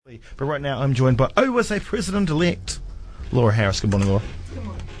But right now I'm joined by OSA President-elect Laura Harris. Good morning, Laura. Good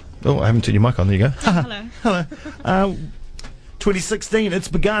morning. Oh, I haven't turned your mic on. There you go. Hello. Hello. 2016, it's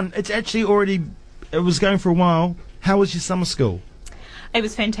begun. It's actually already, it was going for a while. How was your summer school? It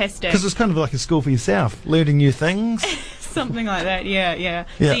was fantastic. Because it's kind of like a school for yourself, learning new things. Something like that, yeah. Yeah.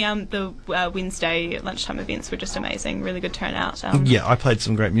 The Wednesday lunchtime events were just amazing. Really good turnout. Yeah, I played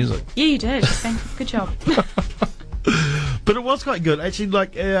some great music. Yeah, you did. Good job. But it was quite good. Actually,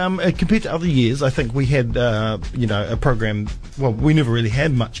 like, compared to other years, I think we had, a program, well, we never really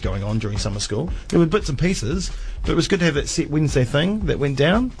had much going on during summer school. There were bits and pieces, but it was good to have that set Wednesday thing that went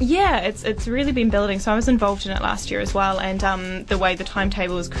down. Yeah, it's really been building. So I was involved in it last year as well, and the way the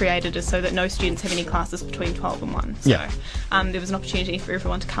timetable was created is so that no students have any classes between 12 and 1. So there was an opportunity for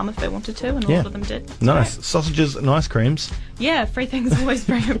everyone to come if they wanted to, and a lot of them did. That's nice. great. Sausages and ice creams. Yeah, free things always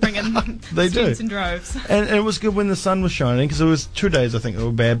bring in They students do. in droves. And it was good when the sun was shining, because it was 2 days, I think, that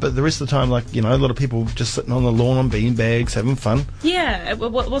were bad, but the rest of the time, like, a lot of people just sitting on the lawn on bean bags, having fun. Yeah, it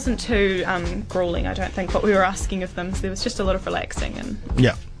wasn't too grueling, I don't think, what we were asking of them. So there was just a lot of relaxing and.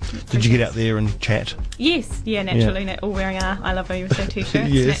 Yeah. Did you get out there and chat? Yes, naturally. All wearing our I Love OSA t-shirts.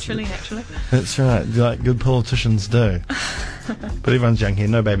 Yes. Naturally. That's right, like good politicians do. But everyone's young here,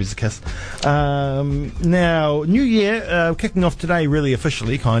 no babies to kiss. Now, New Year, kicking off today really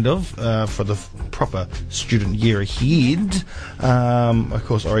officially, kind of, for the proper student year ahead. Of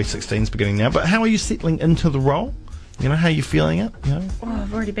course, RE16 is beginning now, but how are you settling into the role? How are you feeling it? Well,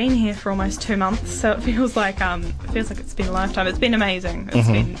 I've already been here for almost 2 months, so it feels like it's been a lifetime. It's been amazing.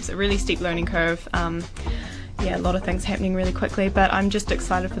 It's a really steep learning curve. A lot of things happening really quickly, but I'm just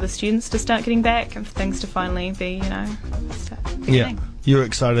excited for the students to start getting back and for things to finally be, start beginning. You're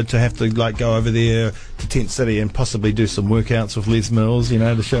excited to have to go over there to Tent City and possibly do some workouts with Les Mills,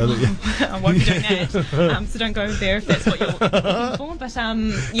 to show that you. I won't be doing that. So don't go over there if that's what you're looking for. But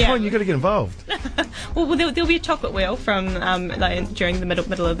Come on, you've got to get involved. Well, there'll be a chocolate wheel from during the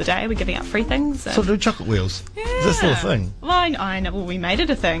middle of the day. We're giving out free things. So do chocolate wheels. Yeah. Is this still a thing? Well, I know. Well, we made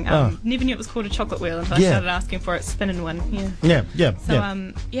it a thing. Never knew it was called a chocolate wheel until I started asking for it. Spin and win. Yeah.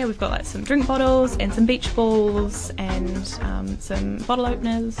 So we've got some drink bottles and some beach balls and some bottle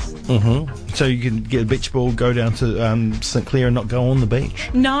openers. So you can get a beach ball, go down to St Clair and not go on the beach.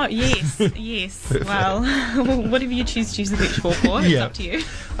 No, yes. Well, whatever you choose to use the beach ball for, it's up to you.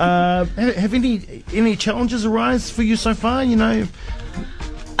 Have any challenges arise for you so far?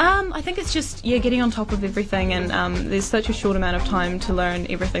 I think it's just getting on top of everything, and there's such a short amount of time to learn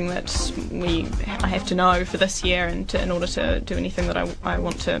everything that I have to know for this year, and in order to do anything that I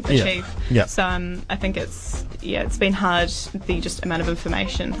want to achieve. Yeah. So I think it's been hard, the just amount of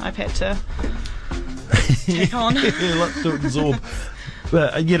information I've had to take on. Lots to absorb.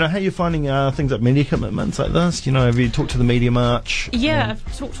 But, how are you finding things like media commitments like this? Have you talked to the media much? Yeah,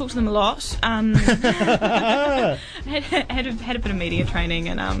 I've talked to them a lot. Had a bit of media training,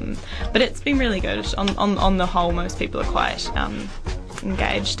 and but it's been really good. On the whole, most people are quite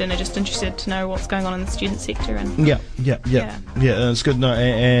engaged and are just interested to know what's going on in the student sector. And yeah, it's good. No,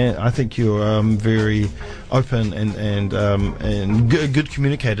 and I think you're very open and good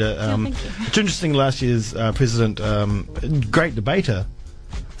communicator. Thank you. It's interesting. Last year's president, great debater,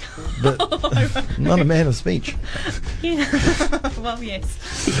 but not a man of speech. Yeah. Well, yes.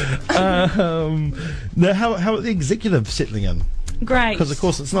 Now, how are the executives settling in? Great. Because of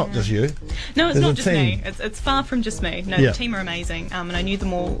course it's not just you. No, it's There's not a just team. me. It's far from just me. No, the team are amazing, and I knew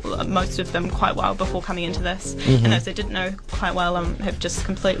them all, most of them, quite well before coming into this. And those I didn't know quite well have just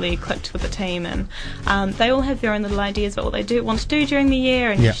completely clicked with the team, and they all have their own little ideas about what they want to do during the year.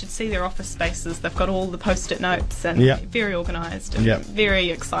 And you should see their office spaces. They've got all the post-it notes and very organised and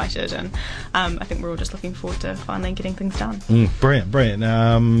very excited. And I think we're all just looking forward to finally getting things done. Brilliant.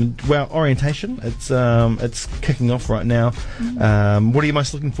 Well, orientation. It's kicking off right now. What are you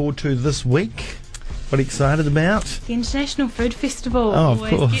most looking forward to this week? What are you excited about? The International Food Festival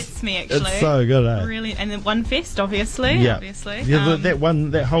always gets me, actually. It's so good, eh? Really, and then One Fest, obviously. Yeah, that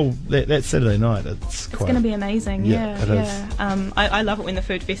Saturday night, it's going to be amazing. It is. I love it when the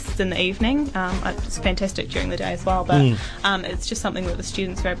food fest's in the evening. It's fantastic during the day as well, but it's just something that the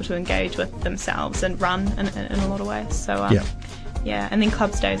students are able to engage with themselves and run in a lot of ways. So yeah, and then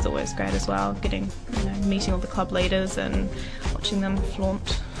Clubs Day is always great as well. Meeting all the club leaders and watching them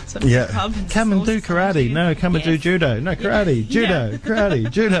flaunt. Come and do karate. No, come and do judo. No, karate, judo,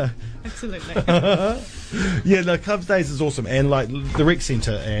 karate, judo. Absolutely. Clubs Days is awesome, and the rec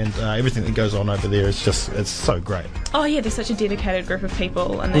centre and everything that goes on over there is it's so great. Oh yeah, they're such a dedicated group of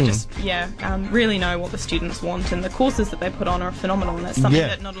people, and they just really know what the students want, and the courses that they put on are phenomenal, and that's something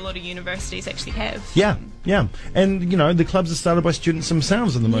that not a lot of universities actually have. Yeah, and the clubs are started by students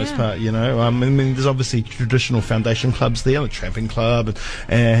themselves in the most part. I mean, there's obviously traditional foundation clubs there, like tramping club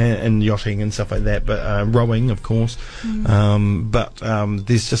and yachting and stuff like that. But rowing, of course. But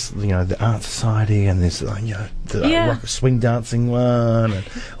there's just the art society, and there's the rock swing dancing one, and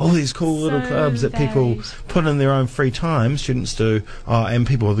all these cool little clubs that people put in their own free time. Students do, and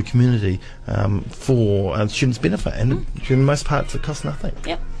people of the community for students' benefit, and for the most part, it costs nothing.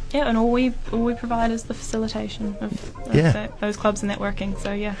 Yep. Yeah, and all we provide is the facilitation of those clubs and networking.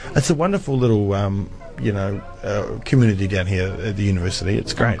 So it's a wonderful little community down here at the university.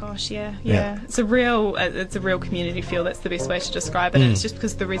 It's great. Oh gosh, yeah. It's a real community feel. That's the best way to describe it. And it's just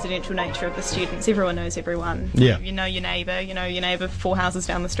because of the residential nature of the students. Everyone knows everyone. Yeah. You know your neighbour 4 houses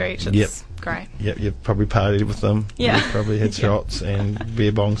down the street. It's great. Yep, you've probably partied with them. Yeah. You've probably had shots and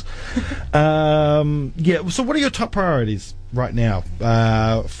beer bongs. So what are your top priorities right now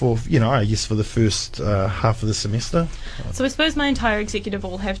for I guess for the first half of the semester? So I suppose my entire executive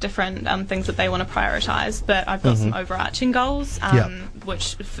all have different things that they want to prioritise, but I've got some overarching goals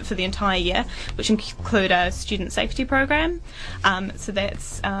which for the entire year, which include a student safety program. So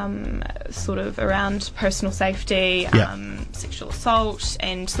that's sort of around personal safety, sexual assault,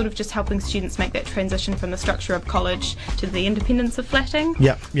 and sort of just helping students make that transition from the structure of college to the independence of flatting.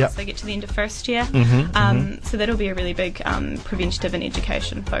 As they get to the end of first year. So that'll be a really big preventative and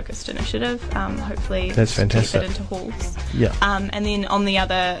education focused initiative. Hopefully that's fantastic. Get that into halls. And then on the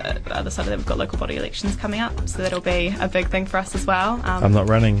other side of that, we've got local body elections coming up, so that'll be a big thing for us as well. I'm not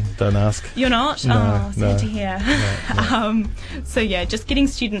running, don't ask. You're not? No, sad to hear. No. So just getting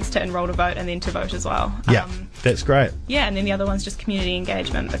students to enrol to vote and then to vote as well. That's great. And then the other one's just community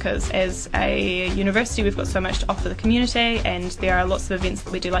engagement, because as a university we've got so much to offer the community, and there are lots of events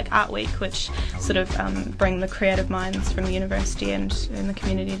that we do, like Art Week, which sort of bring the creative minds from the university and the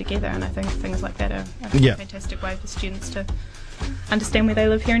community together, and I think things like that are a fantastic way for students to understand where they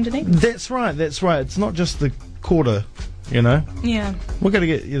live here in Dunedin. That's right. It's not just the quarter, Yeah. We've got to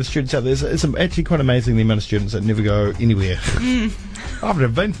get the students out there. It's actually quite amazing the amount of students that never go anywhere. I've never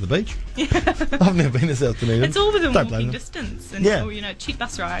been to the beach. I've never been to South Dunedin. It's all within walking distance, and cheap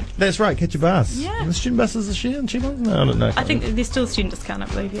bus ride. That's right, catch a bus. Yeah. The student buses are cheap ones? No, I don't know. I think there's still a student discount, I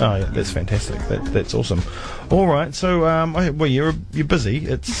believe. Oh yeah, that's fantastic. That's awesome. All right, so you're busy.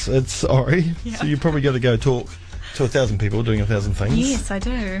 It's sorry. So you probably got to go talk to 1,000 people doing 1,000 things. Yes, I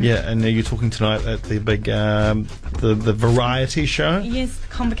do. Yeah, and you're talking tonight at the big the variety show. Yes, the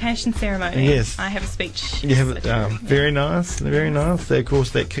convocation ceremony. Yes, I have a speech. You have it. Very nice, very nice. Of course,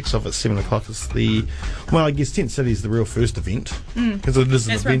 that kicks off at 7:00. It's I guess Tent City is the real first event, because it is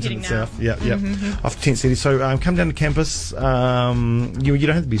an event in itself. Off Tent City. So come down to campus. You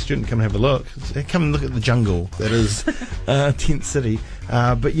don't have to be a student. Come and have a look. Come and look at the jungle that is Tent City.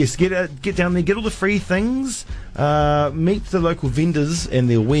 But yes, get down there, get all the free things. Meet the local vendors and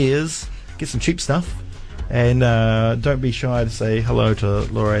their wares, get some cheap stuff, and don't be shy to say hello to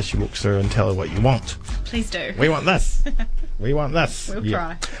Laura as she walks through and tell her what you want. Please do. We want this. We want this. We'll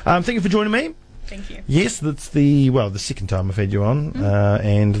try. Thank you for joining me. Thank you. Yes, that's the second time I've had you on,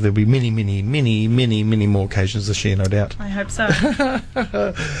 and there'll be many, many, many, many, many more occasions this year, no doubt. I hope so.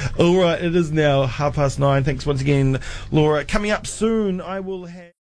 All right, it is now 9:30. Thanks once again, Laura. Coming up soon, I will have...